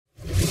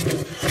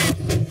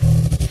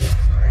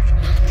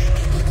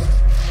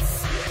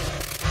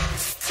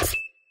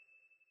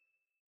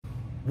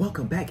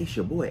Welcome back. It's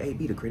your boy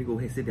AB the Critic. Go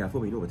ahead, sit down for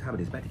me. You know what time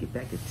it is. About to get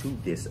back into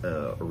this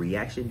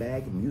reaction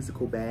bag,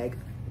 musical bag,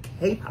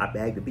 K-pop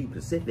bag to be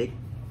Pacific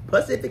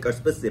or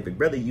specific.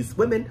 Brother, you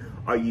swimming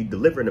or you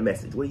delivering a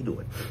message? What are you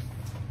doing?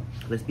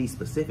 Let's be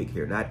specific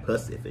here, not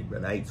Pacific,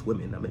 brother. I ain't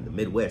swimming. I'm in the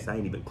Midwest. I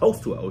ain't even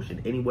close to an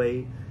ocean.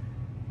 Anyway,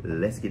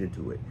 let's get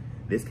into it.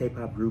 This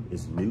K-pop group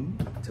is new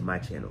to my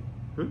channel.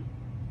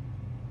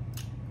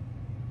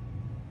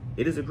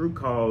 It is a group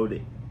called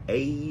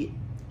Aespa.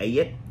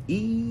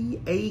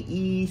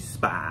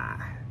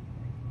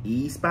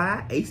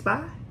 Aespa.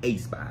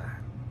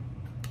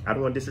 I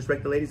don't want to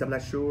disrespect the ladies. I'm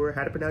not sure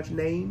how to pronounce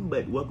your name,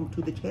 but welcome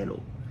to the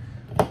channel.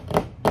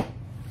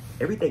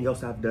 Everything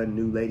else I've done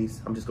new,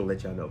 ladies, I'm just gonna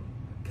let y'all know.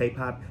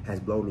 K-pop has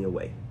blown me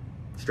away.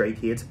 Stray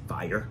Kids,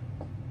 fire.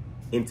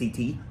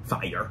 NCT,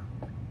 fire.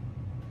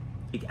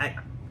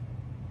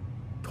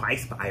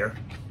 Twice, fire.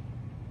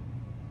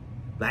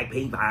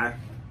 Blackpink, fire.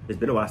 It's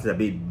been a while since I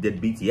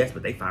did BTS,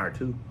 but they fire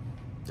too.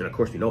 And of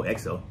course, you know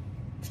EXO,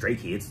 Stray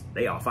Kids,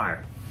 they all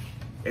fire.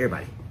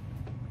 Everybody.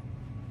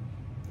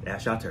 Now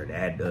it's your turn to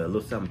add a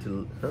little something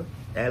to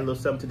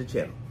the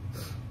channel.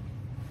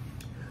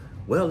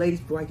 Well, ladies,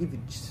 before I give you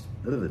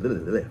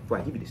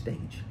the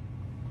stage,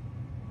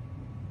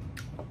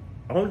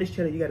 on this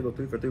channel you got to go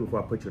 3 for 3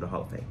 before I put you in the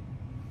Hall of Fame.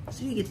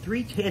 So you get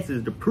 3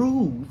 chances to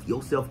prove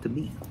yourself to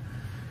me.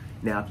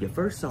 Now, if your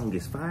first song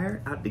is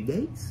fire out the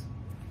gates,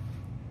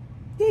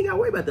 you ain't got to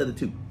worry about the other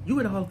 2. You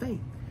in the Hall of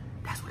Fame.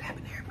 That's what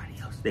happened to everybody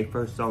else. Their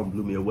first song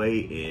blew me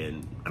away,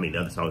 and I mean, the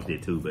other songs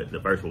did too, but the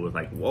first one was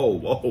like, whoa,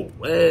 whoa,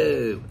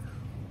 whoa.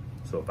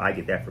 So if I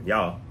get that from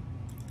y'all,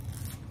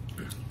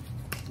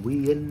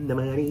 we in the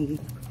money.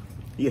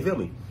 You feel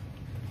me?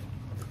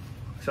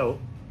 So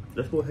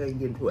let's go ahead and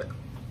get into it.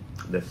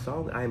 The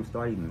song I am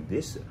starting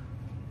this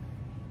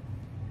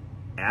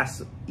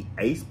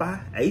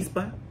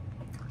Aespa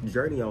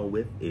journey on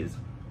with is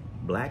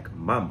Black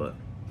Mamba.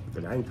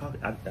 And I ain't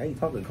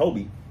talking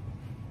Kobe.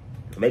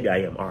 Maybe I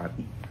am, RIP.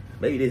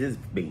 Maybe this is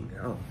Bean.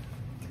 Oh,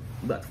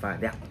 I'm about to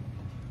find out.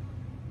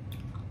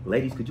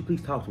 Ladies, could you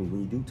please talk to me? When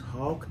you do,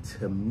 talk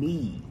to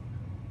me.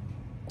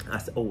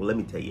 Oh, let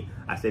me tell you.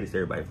 I say this to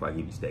everybody before I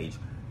give you stage.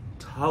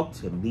 Talk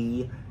to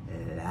me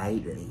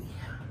lightly.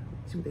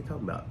 See what they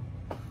talking about.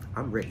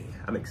 I'm ready.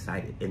 I'm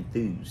excited,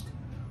 enthused.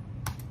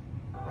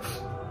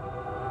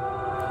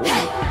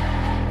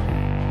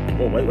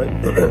 Oh, wait.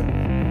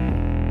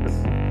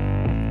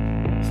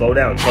 Slow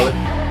down, Cullen.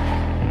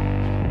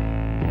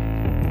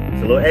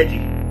 It's a little edgy.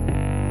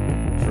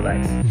 Just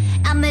relax.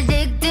 I'm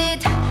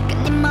addicted.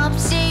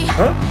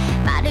 Huh?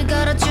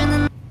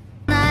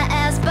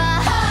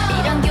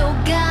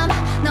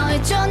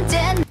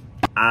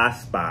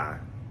 Aespa.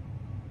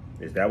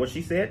 Is that what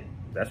she said?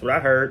 That's what I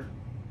heard.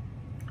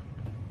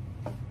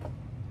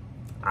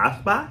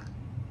 Aespa?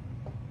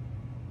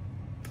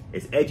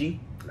 It's edgy.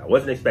 I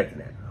wasn't expecting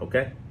that,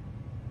 okay?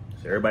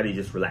 So everybody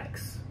just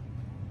relax.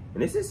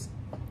 And was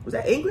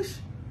that English?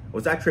 Or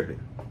was I tripping?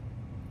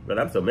 But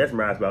I'm so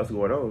mesmerized by what's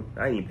going on,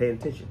 I ain't even paying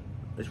attention.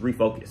 Let's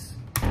refocus.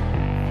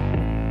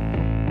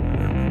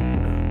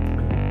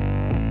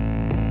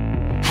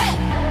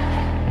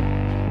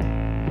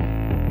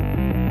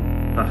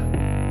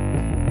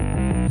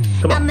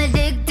 Come on. I'm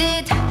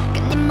addicted.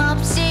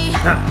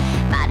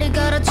 말을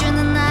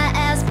걸어주는 나의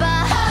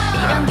Aespa.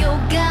 이런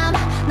교감,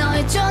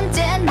 너의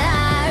존재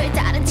날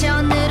다른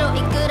차원으로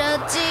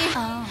이끌었지.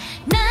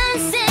 난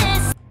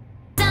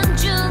세상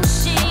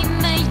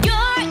중심에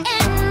you're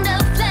in the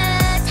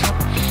flat.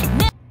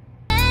 내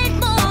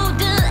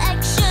모든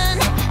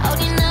action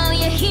어린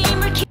너의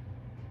힘을 키워.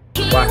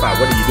 Wi-Fi,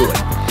 what are you doing?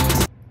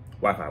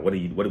 Wi-Fi, what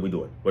are we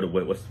doing?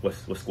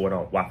 What's going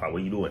on? Wi-Fi, what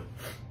are you doing?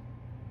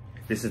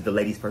 This is the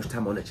lady's first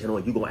time on the channel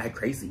and you gonna act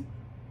crazy?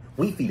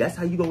 Weefy, that's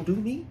how you gonna do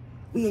me?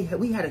 We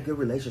had a good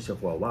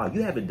relationship for a while.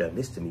 You haven't done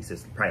this to me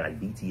since probably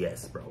like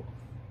BTS, bro.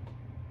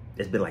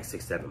 It's been like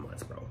 6-7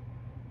 months, bro.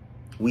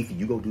 Weefy,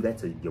 you gonna do that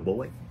to your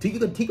boy? You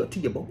gonna take up to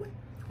your boy?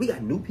 We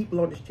got new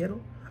people on this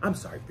channel. I'm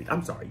sorry,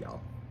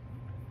 y'all.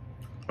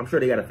 I'm sure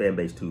they got a fan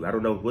base too. I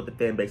don't know what the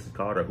fan base is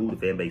called or who the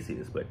fan base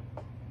is, but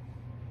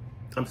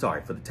I'm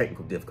sorry for the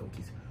technical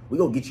difficulties. We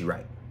gonna get you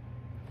right.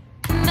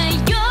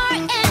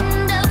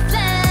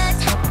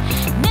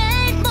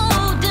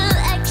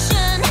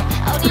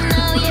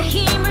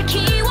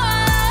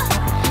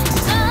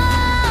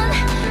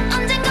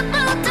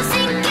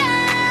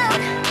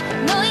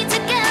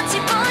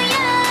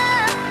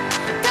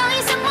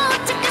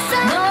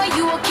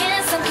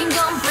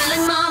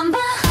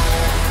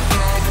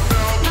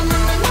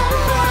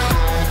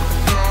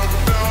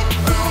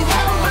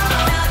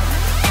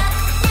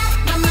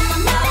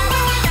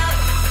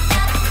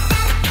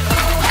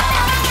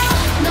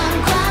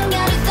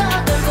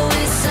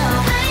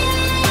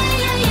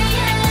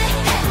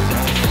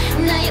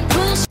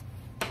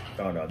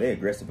 Oh no, they're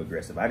aggressive.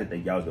 I didn't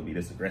think y'all was gonna be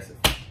this aggressive.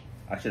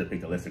 I should have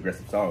picked a less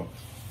aggressive song.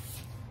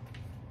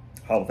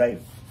 Hall of Fame.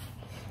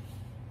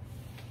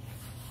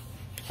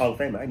 Hall of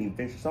Fame, I didn't even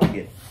finish the song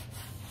yet.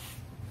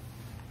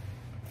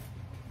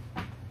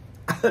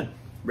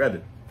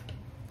 Brother.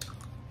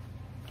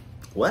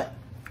 What?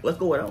 What's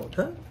going on,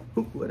 huh?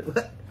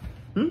 What?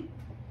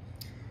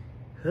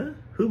 Huh?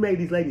 Who made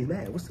these ladies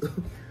mad?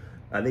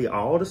 Are they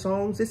all the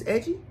songs this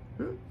edgy?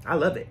 I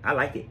love it. I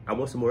like it. I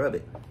want some more of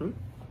it.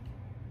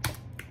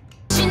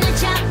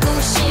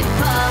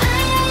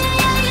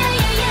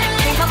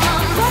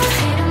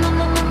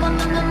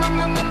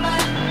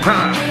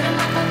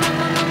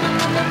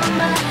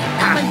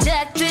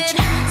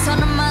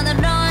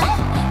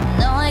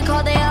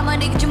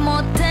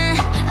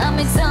 I'm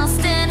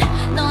exhausted.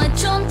 너의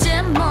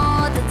존재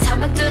모두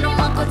타박들어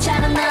먹고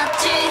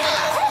자라났지.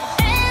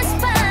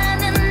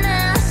 Aespa는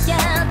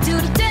나야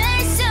둘이 될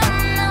순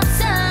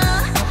없어.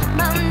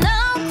 But no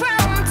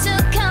from two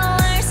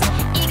colors.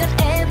 이건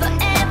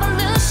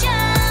evolution.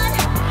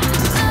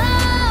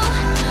 Oh,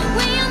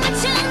 위험한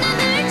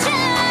장난을 쳐.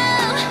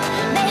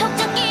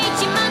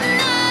 매혹적이지만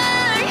널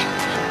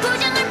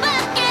부정을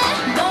받게.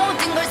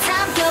 모든 걸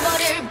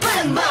삼켜버릴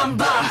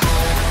Mamba.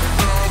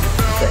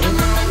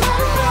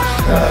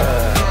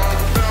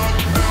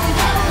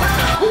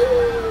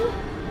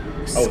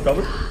 Oh, it's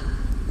over?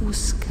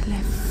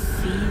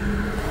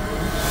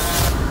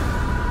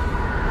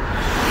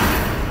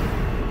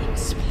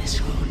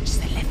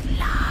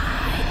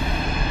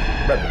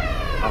 Brother.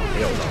 Oh,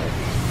 hell no.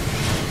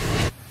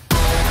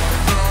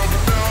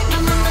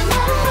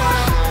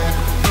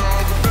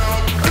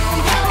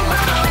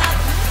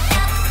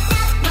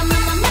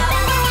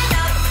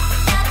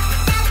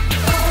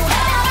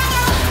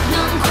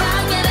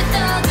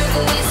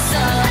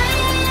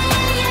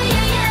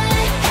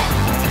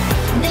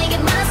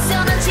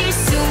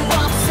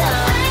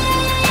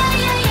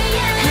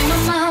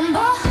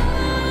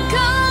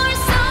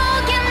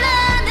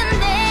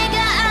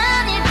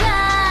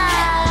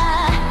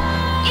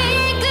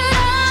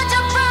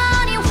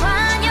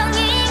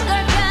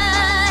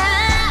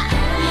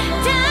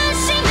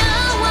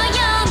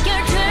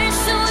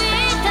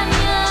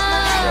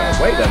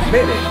 Wait a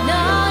minute.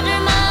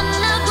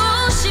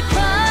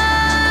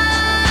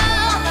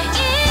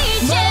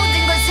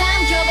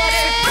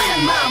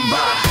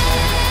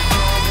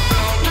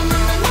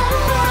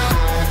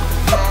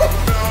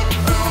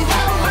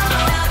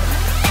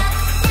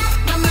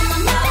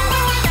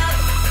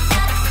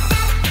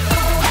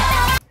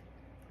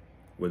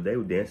 Was they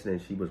dancing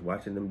and she was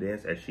watching them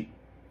dance as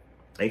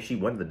ain't she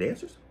one of the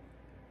dancers?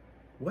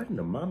 What in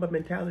the Mamba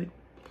mentality?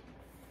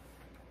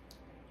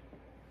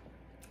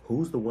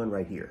 Who's the one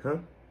right here, huh?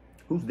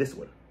 Who's this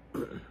one?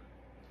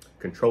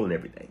 Controlling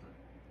everything.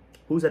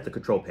 Who's at the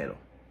control panel?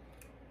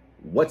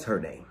 What's her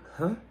name,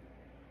 huh?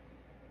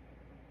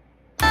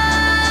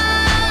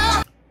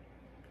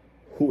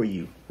 Who are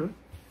you?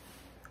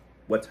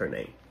 What's her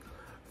name?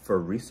 For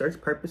research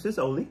purposes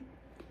only.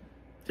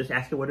 Just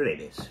asking what her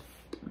name is.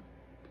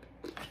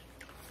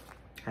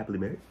 Happily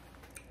married?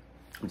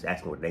 I'm just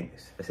asking what her name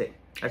is. That's it.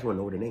 I just want to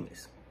know what her name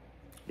is.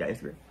 Yeah,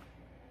 Instagram,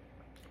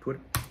 Twitter.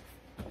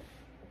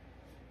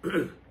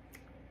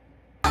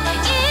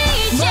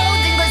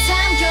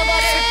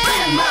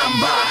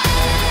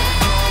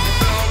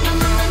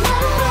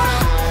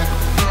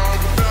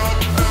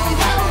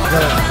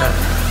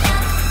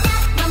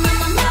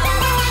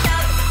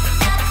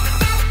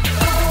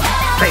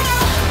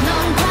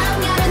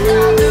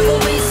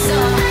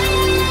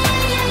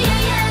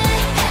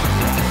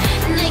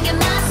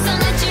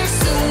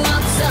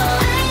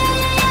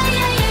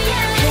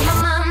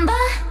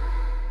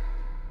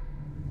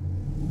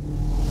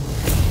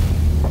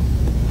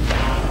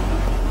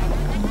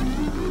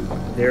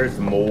 There's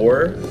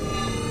more.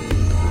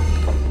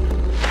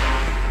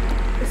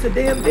 It's a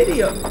damn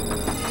video.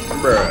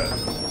 Bruh.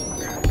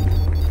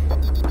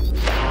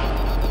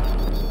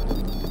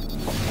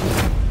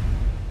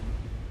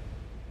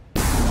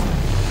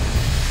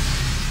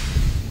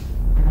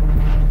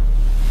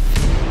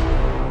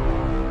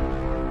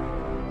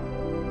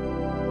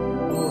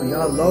 Oh,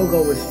 y'all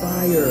logo is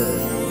fire.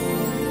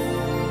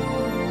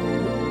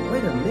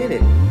 Wait a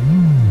minute.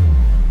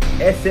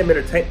 SM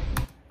Entertainment.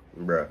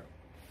 Bruh.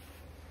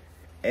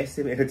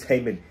 SM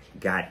Entertainment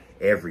got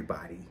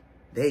everybody.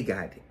 They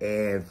got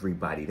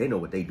everybody. They know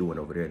what they doing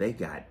over there. They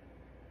got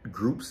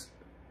groups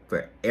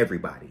for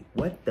everybody.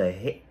 What the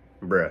heck?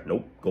 Bruh,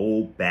 nope.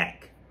 Go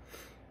back.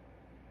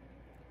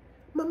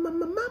 Mamba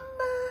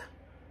Mamba.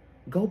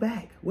 Go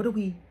back. What are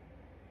we?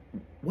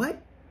 What?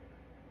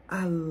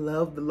 I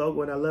love the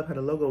logo and I love how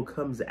the logo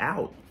comes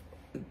out.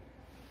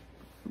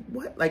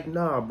 What? Like,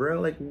 nah,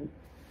 bro. Like,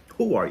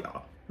 who are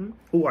y'all?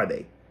 Who are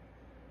they?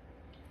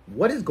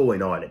 What is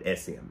going on at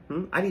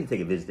SM? I need to take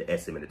a visit to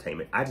SM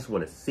Entertainment. I just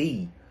want to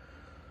see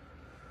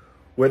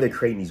where they're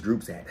creating these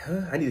groups at.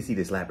 I need to see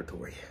this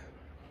laboratory.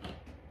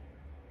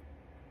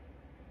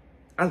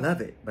 I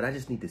love it, but I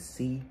just need to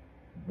see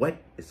what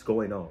is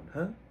going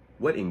on,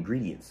 What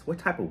ingredients? What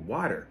type of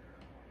water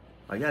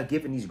are y'all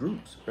giving these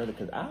groups, brother?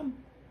 Because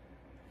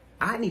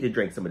I need to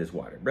drink some of this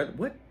water, brother.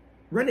 What?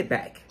 Run it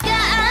back.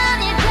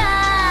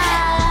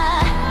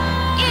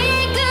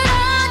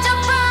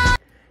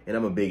 And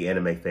I'm a big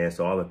anime fan,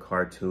 so all the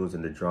cartoons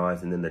and the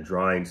drawings, and then the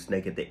drawing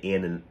snake at the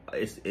end, and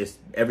it's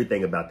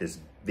everything about this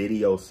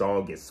video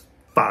song is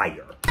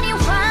fire.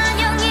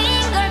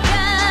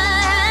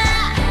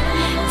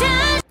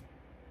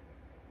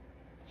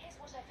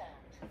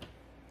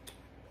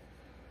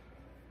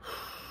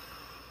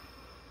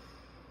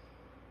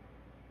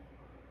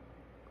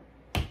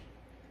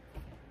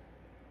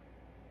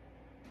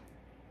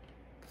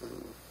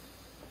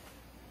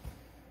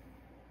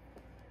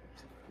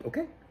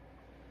 Okay?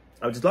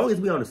 As long as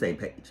we on the same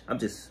page. I'm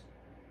just...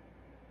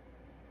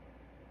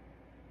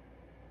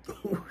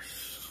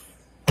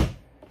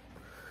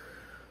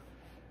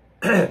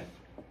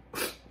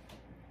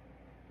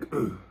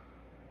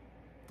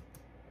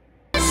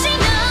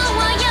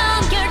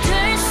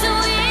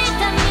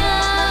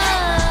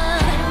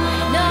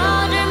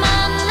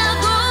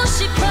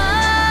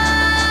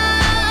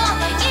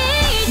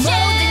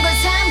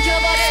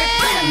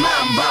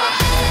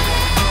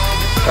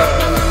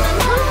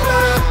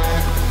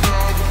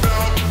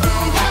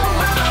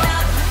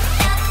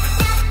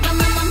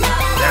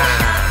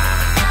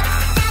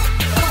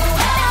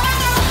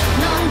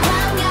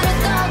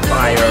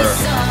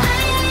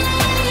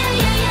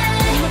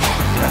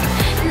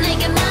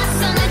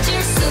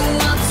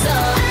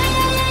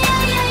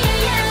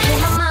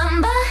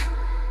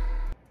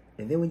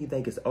 And then when you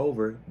think it's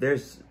over, they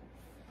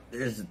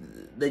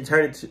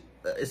turn it to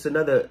it's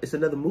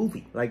another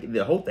movie. Like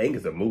the whole thing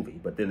is a movie,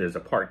 but then there's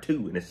a part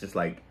 2, and it's just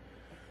like.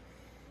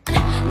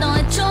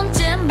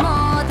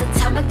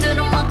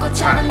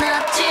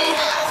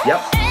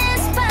 Yep.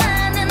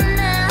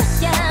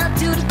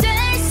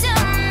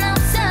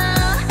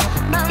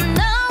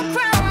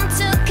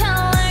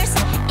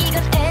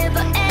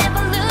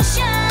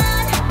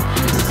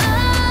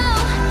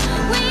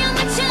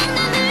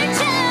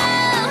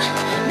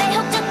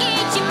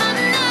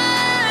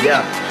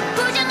 Yeah.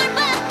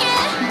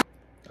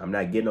 I'm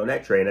not getting on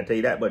that train, I tell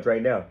you that much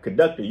right now.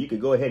 Conductor, you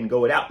could go ahead and go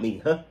without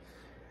me, huh?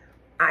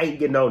 I ain't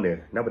getting on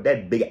there. Not with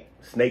that big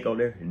snake on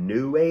there.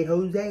 No way,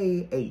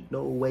 Jose. Ain't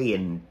no way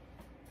in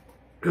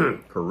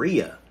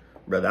Korea.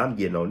 Brother, I'm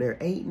getting on there.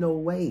 Ain't no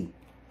way.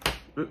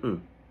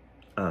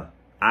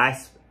 I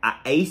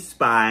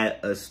spy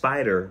a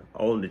spider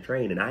on the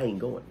train and I ain't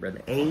going,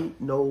 brother. Ain't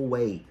no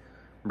way,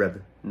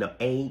 brother. No,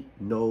 ain't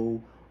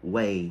no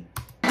way.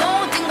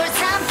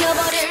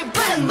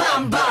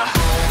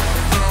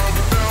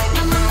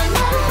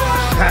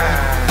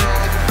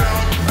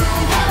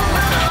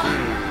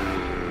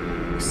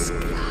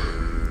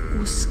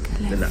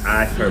 Then the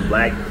eyes turn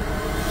black.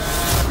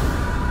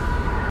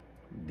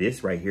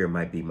 This right here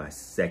might be my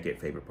second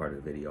favorite part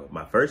of the video.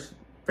 My first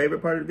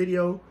favorite part of the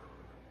video,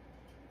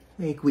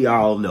 I think we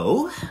all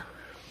know.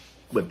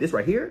 But this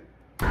right here.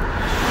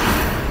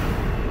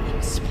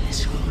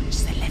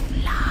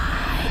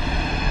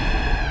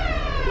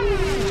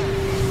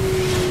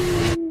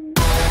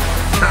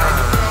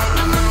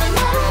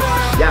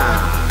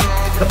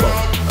 Yeah, come on.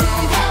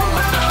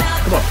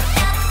 Come on.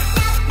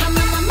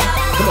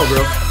 Come on,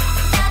 girl.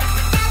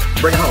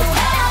 Bring it home.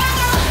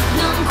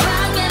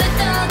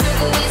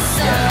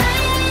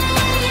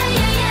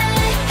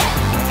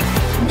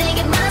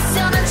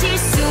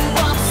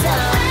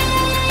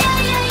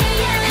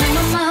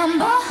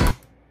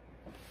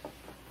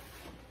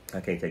 I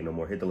can't take no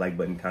more. Hit the like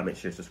button, comment,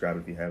 share, subscribe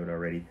if you haven't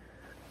already.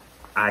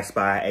 I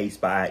spy, A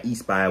spy, E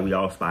spy, we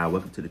all spy.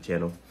 Welcome to the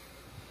channel.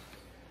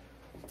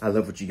 I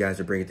love what you guys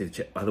are bringing to the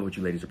channel. I love what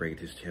you ladies are bringing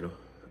to this channel.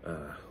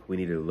 We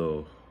needed a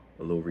little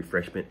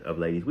refreshment of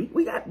ladies.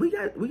 We got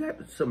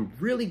some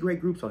really great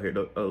groups on here.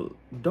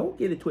 Don't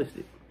get it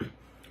twisted.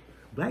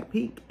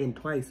 Blackpink and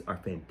Twice are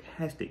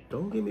fantastic.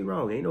 Don't get me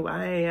wrong. Ain't no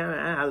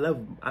I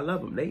love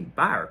them. They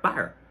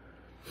fire.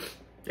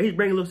 They just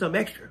bring a little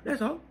something extra.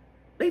 That's all.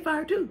 They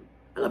fire too.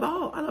 I love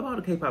all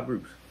the K-pop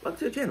groups. Welcome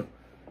to the channel.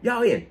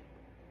 Y'all in.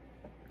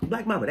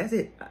 Black Mamba, that's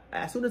it.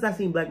 As soon as I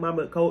seen Black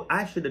Mamba code,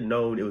 I should have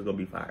known it was gonna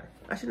be fire.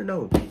 I should have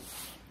known.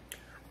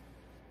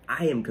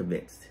 I am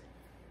convinced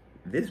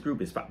this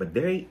group is fire, but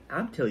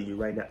I'm telling you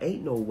right now,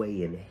 ain't no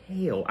way in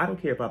hell. I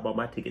don't care if I bought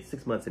my ticket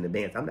 6 months in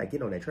advance. I'm not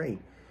getting on that train.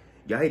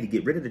 Y'all either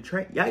get rid of the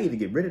train. Y'all either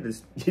get rid of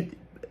this. You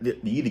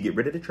either get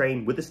rid of the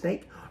train with the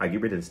snake, or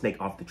get rid of the snake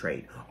off the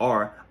train,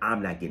 or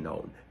I'm not getting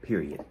on.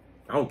 Period.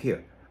 I don't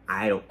care.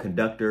 I don't.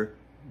 Conductor,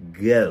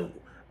 go.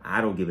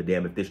 I don't give a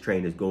damn if this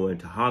train is going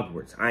to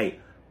Hogwarts.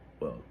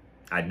 Well,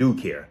 I do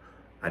care.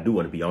 I do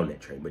want to be on that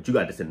train, but you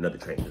got to send another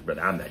train,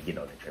 brother. I'm not getting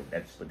on that train.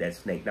 That's with that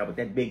snake, not with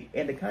that big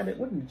anaconda.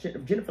 What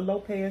Jennifer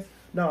Lopez?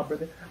 No,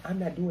 brother, I'm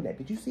not doing that.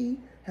 Did you see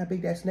how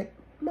big that snake?